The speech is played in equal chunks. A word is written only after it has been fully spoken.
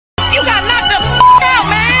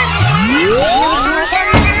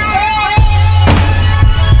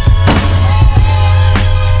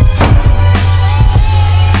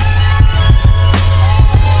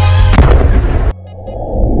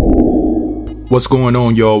What's going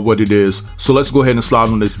on, y'all? What it is. So let's go ahead and slide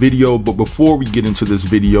on this video. But before we get into this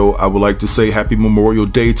video, I would like to say happy Memorial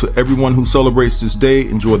Day to everyone who celebrates this day.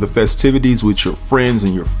 Enjoy the festivities with your friends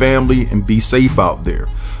and your family and be safe out there.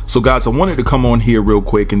 So guys, I wanted to come on here real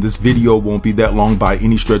quick, and this video won't be that long by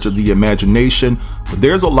any stretch of the imagination, but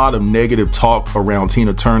there's a lot of negative talk around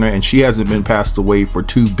Tina Turner, and she hasn't been passed away for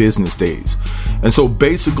 2 business days. And so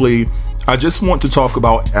basically, I just want to talk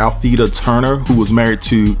about Althea Turner, who was married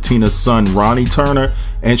to Tina's son, Ronnie Turner.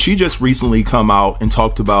 And she just recently come out and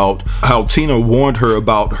talked about how Tina warned her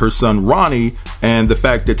about her son, Ronnie, and the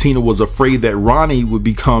fact that Tina was afraid that Ronnie would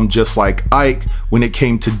become just like Ike when it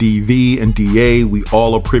came to DV and DA. We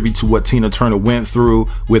all are privy to what Tina Turner went through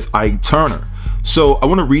with Ike Turner. So I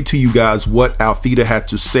want to read to you guys what Althea had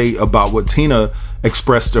to say about what Tina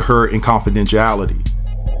expressed to her in confidentiality.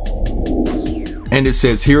 And it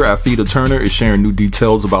says here, Althea Turner is sharing new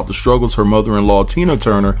details about the struggles her mother-in-law Tina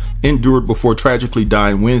Turner endured before tragically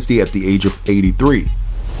dying Wednesday at the age of 83.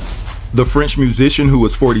 The French musician, who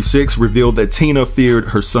was 46, revealed that Tina feared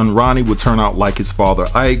her son Ronnie would turn out like his father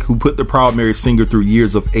Ike, who put the proud married singer through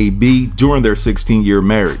years of AB during their 16-year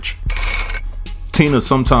marriage. Tina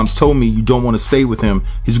sometimes told me, "You don't want to stay with him.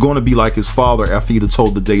 He's going to be like his father," Althea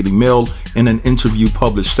told the Daily Mail in an interview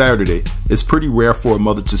published Saturday. It's pretty rare for a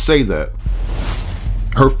mother to say that.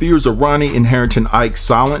 Her fears of Ronnie inheriting Ike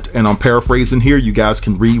silent, and I'm paraphrasing here, you guys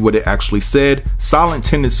can read what it actually said. Silent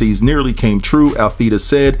tendencies nearly came true, Althea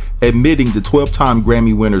said, admitting the 12-time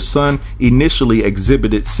Grammy winner's son initially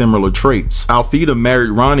exhibited similar traits. Althea married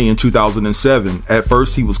Ronnie in 2007. At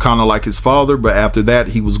first, he was kind of like his father, but after that,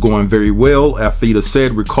 he was going very well, Althea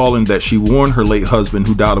said, recalling that she warned her late husband,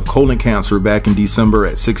 who died of colon cancer back in December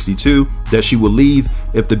at 62, that she would leave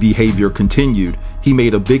if the behavior continued. He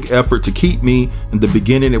made a big effort to keep me. In the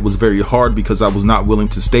beginning, it was very hard because I was not willing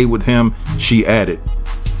to stay with him, she added.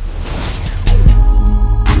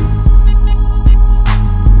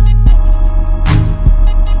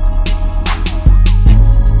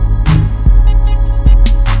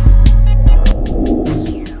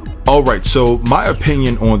 Alright, so my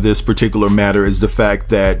opinion on this particular matter is the fact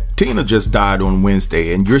that Tina just died on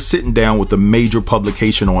Wednesday, and you're sitting down with a major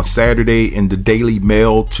publication on Saturday in the Daily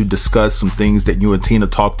Mail to discuss some things that you and Tina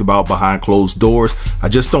talked about behind closed doors. I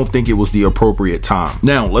just don't think it was the appropriate time.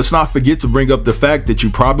 Now, let's not forget to bring up the fact that you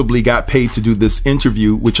probably got paid to do this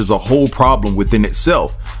interview, which is a whole problem within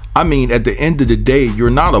itself. I mean, at the end of the day, you're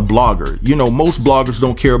not a blogger. You know, most bloggers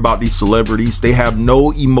don't care about these celebrities. They have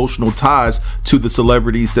no emotional ties to the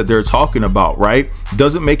celebrities that they're talking about, right?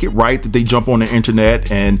 Doesn't make it right that they jump on the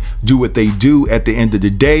internet and do what they do. At the end of the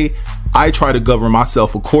day, I try to govern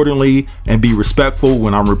myself accordingly and be respectful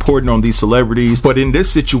when I'm reporting on these celebrities. But in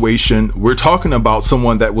this situation, we're talking about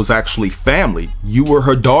someone that was actually family. You were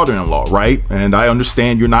her daughter-in-law, right? And I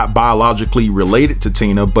understand you're not biologically related to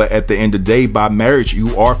Tina, but at the end of the day, by marriage,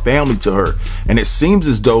 you are family to her. And it seems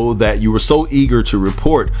as though that you were so eager to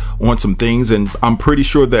report on some things, and I'm pretty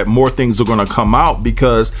sure that more things are going to come out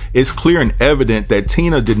because it's clear and evident that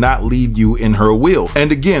Tina did not leave you in her will.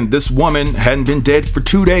 And again, this woman hadn't been dead for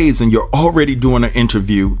 2 days, and you're already doing an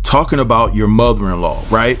interview talking about your mother-in-law,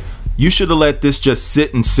 right? You should have let this just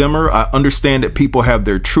sit and simmer. I understand that people have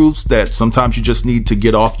their truths that sometimes you just need to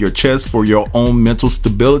get off your chest for your own mental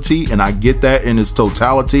stability, and I get that in its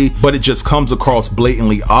totality, but it just comes across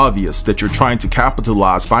blatantly obvious that you're trying to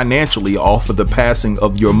capitalize financially off of the passing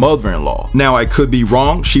of your mother-in-law. Now, I could be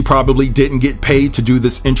wrong. She probably didn't get paid to do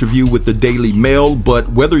this interview with the Daily Mail, but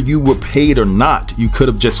whether you were paid or not, you could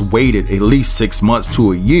have just waited at least 6 months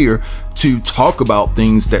to a year to talk about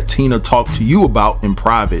things that Tina talked to you about in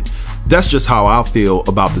private. That's just how I feel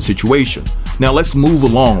about the situation. Now let's move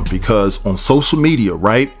along, because on social media,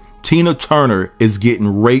 right, Tina Turner is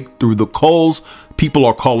getting raked through the coals. People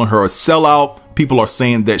are calling her a sellout. People are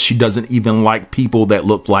saying that she doesn't even like people that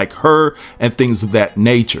look like her and things of that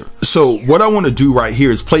nature. So what I want to do right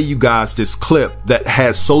here is play you guys this clip that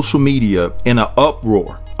has social media in an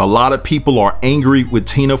uproar. A lot of people are angry with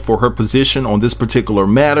Tina for her position on this particular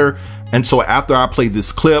matter. And so after I play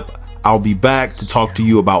this clip, I'll be back to talk to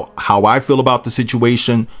you about how I feel about the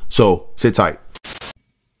situation. So sit tight.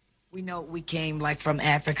 We know we came like from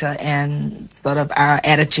Africa, and sort of our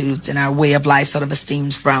attitudes and our way of life sort of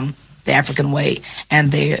esteems from the African way.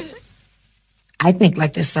 And I think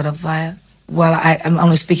like this sort of, well, I'm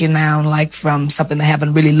only speaking now like from something I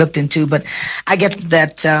haven't really looked into, but I get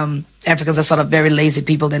that Africans are sort of very lazy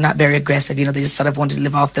people. They're not very aggressive. You know, they just sort of want to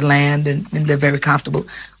live off the land and live very comfortable,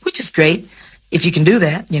 which is great if you can do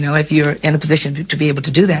that, you know, if you're in a position to be able to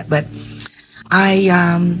do that. But I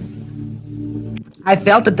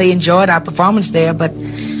felt that they enjoyed our performance there, but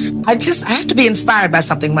I have to be inspired by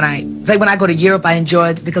something when I go to Europe. I enjoy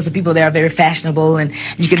it because the people there are very fashionable, and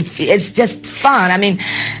it's just fun. I mean,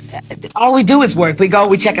 all we do is work. We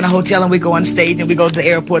check in a hotel, and we go on stage, and we go to the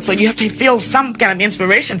airport. So you have to feel some kind of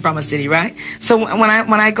inspiration from a city, right? So when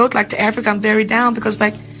I go like to Africa, I'm very down because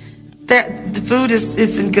like the food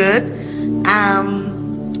isn't good.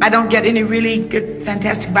 I don't get any really good,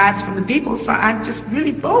 fantastic vibes from the people, so I'm just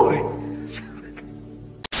really bored.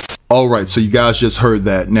 All right, so you guys just heard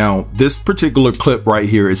that. Now, this particular clip right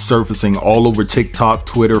here is surfacing all over TikTok,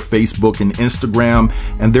 Twitter, Facebook, and Instagram,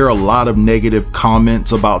 and there are a lot of negative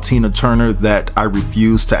comments about Tina Turner that I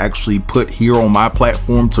refuse to actually put here on my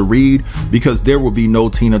platform to read because there will be no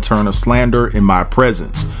Tina Turner slander in my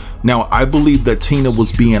presence. Now, I believe that Tina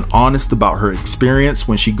was being honest about her experience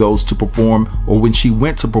when she goes to perform or when she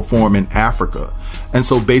went to perform in Africa. And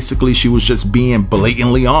so basically she was just being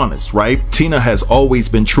blatantly honest, right? Tina has always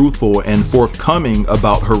been truthful and forthcoming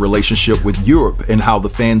about her relationship with Europe and how the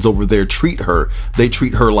fans over there treat her. They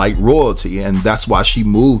treat her like royalty, and that's why she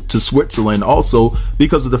moved to Switzerland also,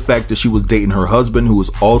 because of the fact that she was dating her husband who was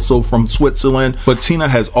also from Switzerland. But Tina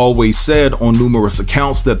has always said on numerous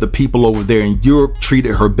accounts that the people over there in Europe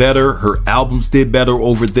treated her better. Her albums did better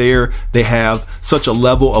over there. They have such a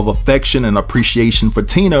level of affection and appreciation for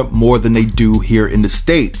Tina more than they do here in the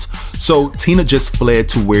States. So Tina just fled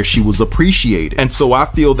to where she was appreciated. And so I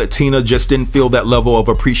feel that Tina just didn't feel that level of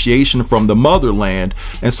appreciation from the motherland.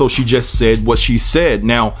 And so she just said what she said.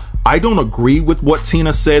 Now, I don't agree with what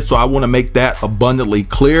Tina said, so I want to make that abundantly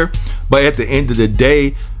clear. But at the end of the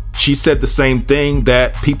day, she said the same thing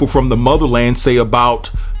that people from the motherland say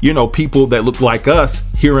about, you know, people that look like us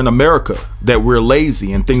here in America, that we're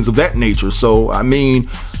lazy and things of that nature. So, I mean,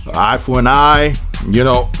 eye for an eye, you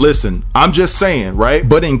know, listen, I'm just saying, right?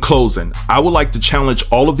 But in closing, I would like to challenge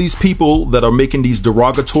all of these people that are making these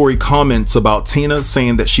derogatory comments about Tina,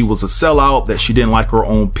 saying that she was a sellout, that she didn't like her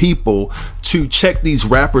own people, to check these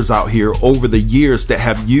rappers out here over the years that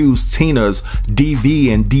have used Tina's DV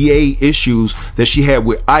and DA issues that she had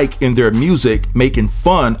with Ike in their music, making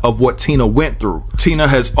fun of what Tina went through. Tina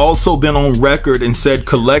has also been on record and said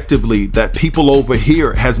collectively that people over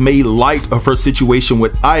here has made light of her situation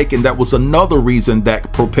with Ike, and that was another reason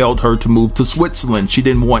that propelled her to move to Switzerland. She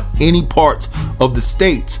didn't want any parts of the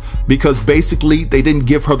States because basically they didn't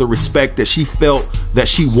give her the respect that she felt that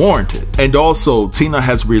she warranted. And also, Tina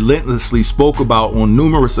has relentlessly spoke about on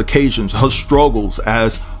numerous occasions her struggles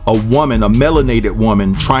as a woman, a melanated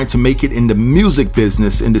woman, trying to make it in the music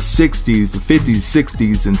business in the 60s, the 50s,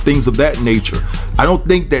 60s, and things of that nature. I don't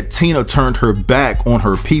think that Tina turned her back on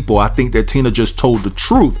her people. I think that Tina just told the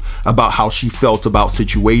truth about how she felt about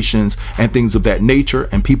situations and things of that nature,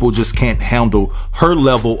 and people just can't handle her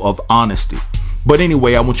level of honesty. But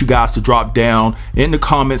anyway, I want you guys to drop down in the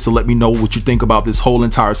comments and let me know what you think about this whole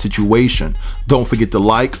entire situation. Don't forget to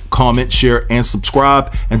like, comment, share, and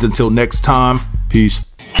subscribe. And until next time, peace.